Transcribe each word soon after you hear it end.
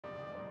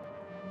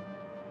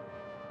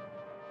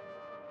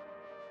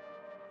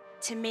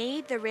To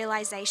me, the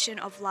realization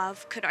of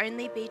love could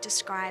only be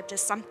described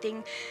as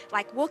something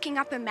like walking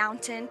up a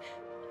mountain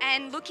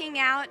and looking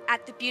out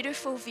at the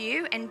beautiful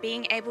view and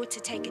being able to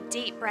take a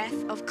deep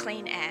breath of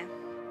clean air.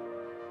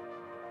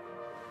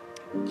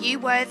 You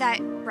were that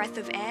breath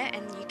of air,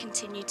 and you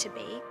continue to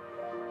be.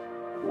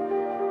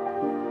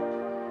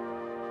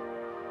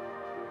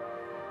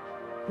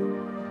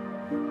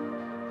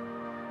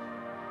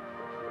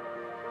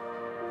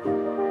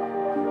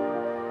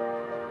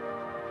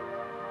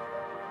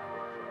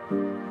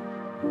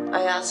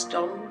 I asked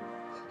Dom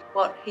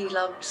what he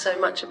loved so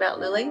much about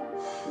Lily,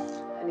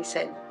 and he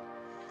said,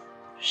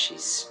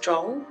 she's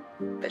strong,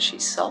 but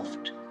she's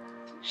soft.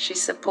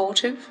 She's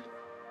supportive,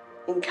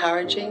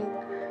 encouraging,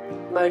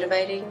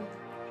 motivating,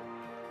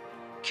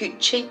 cute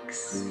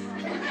cheeks,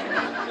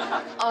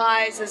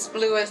 eyes as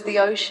blue as the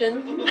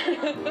ocean.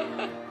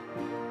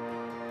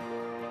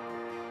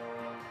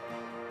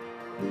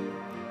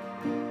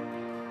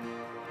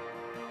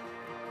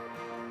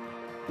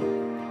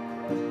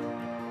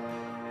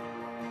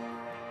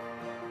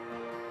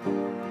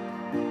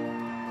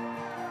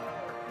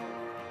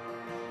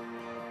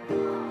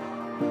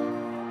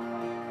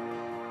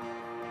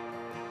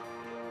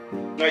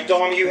 No,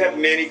 Dom, you have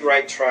many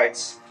great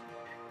traits.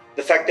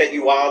 The fact that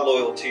you are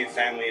loyal to your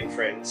family and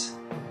friends,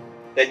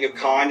 that you're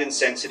kind and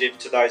sensitive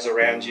to those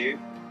around you,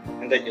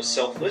 and that you're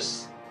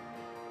selfless,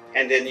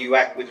 and then you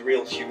act with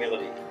real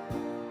humility.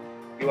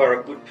 You are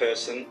a good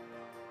person.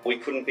 We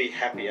couldn't be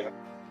happier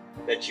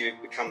that you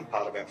become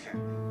part of our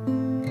family.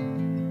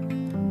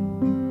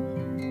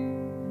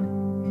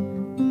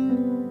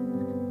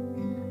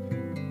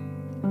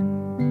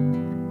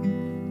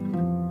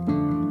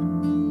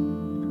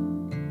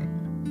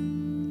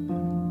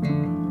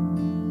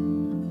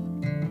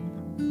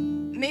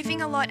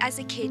 Moving a lot as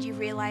a kid, you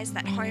realize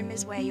that home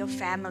is where your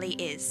family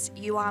is.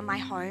 You are my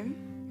home.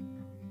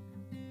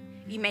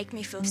 You make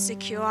me feel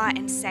secure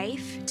and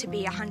safe to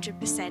be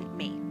 100%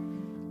 me.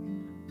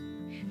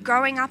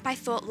 Growing up, I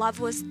thought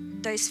love was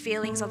those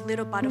feelings of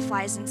little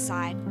butterflies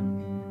inside.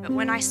 But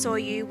when I saw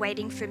you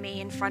waiting for me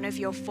in front of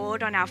your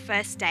Ford on our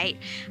first date,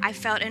 I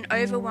felt an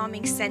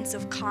overwhelming sense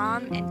of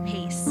calm and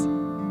peace.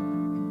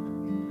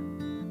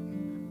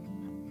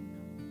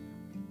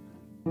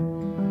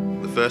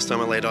 The first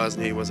time I laid eyes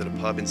on you was at a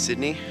pub in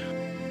Sydney.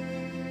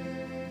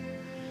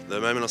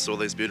 The moment I saw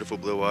these beautiful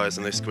blue eyes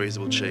and those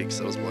squeezable cheeks,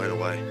 I was blown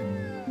away.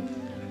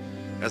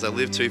 As I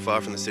lived too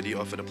far from the city, I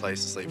offered a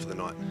place to sleep for the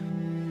night.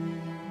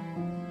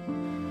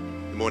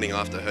 The morning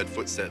after, I heard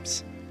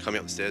footsteps coming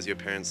up the stairs of your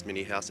parents'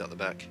 mini house out the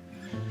back.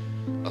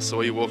 I saw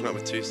you walking up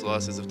with 2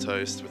 slices of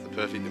toast with the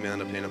perfect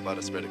amount of peanut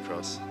butter spread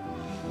across.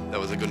 That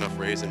was a good enough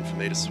reason for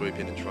me to swoop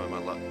in and try my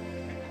luck.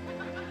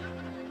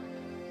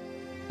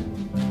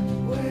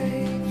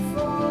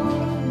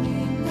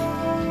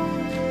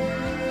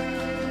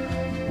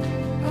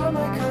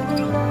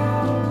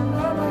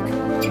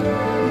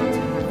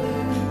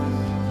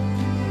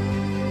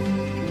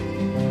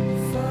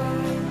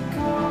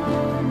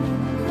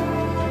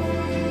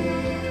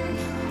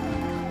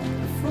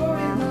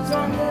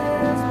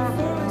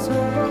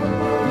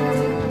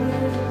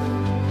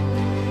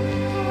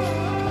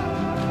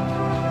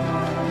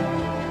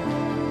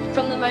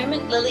 From the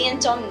moment Lily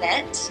and Dom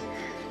met,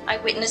 I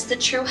witnessed the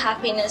true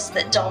happiness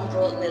that Dom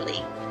brought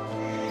Lily.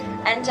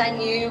 And I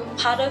knew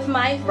part of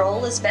my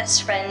role as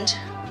best friend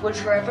would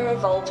forever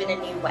evolve in a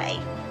new way.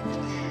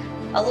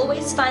 I'll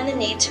always find the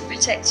need to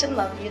protect and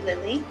love you,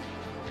 Lily.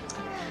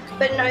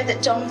 But know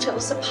that Dom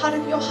fills a part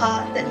of your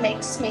heart that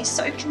makes me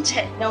so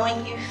content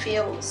knowing you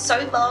feel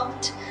so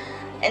loved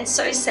and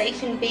so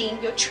safe in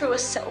being your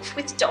truest self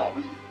with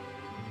Dom.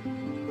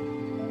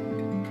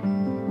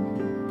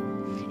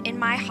 In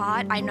my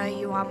heart, I know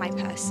you are my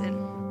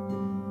person.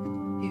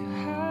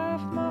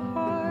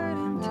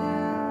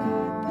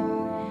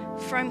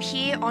 From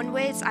here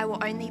onwards, I will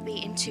only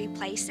be in 2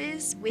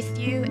 places, with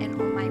you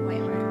and on my way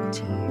home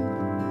to you.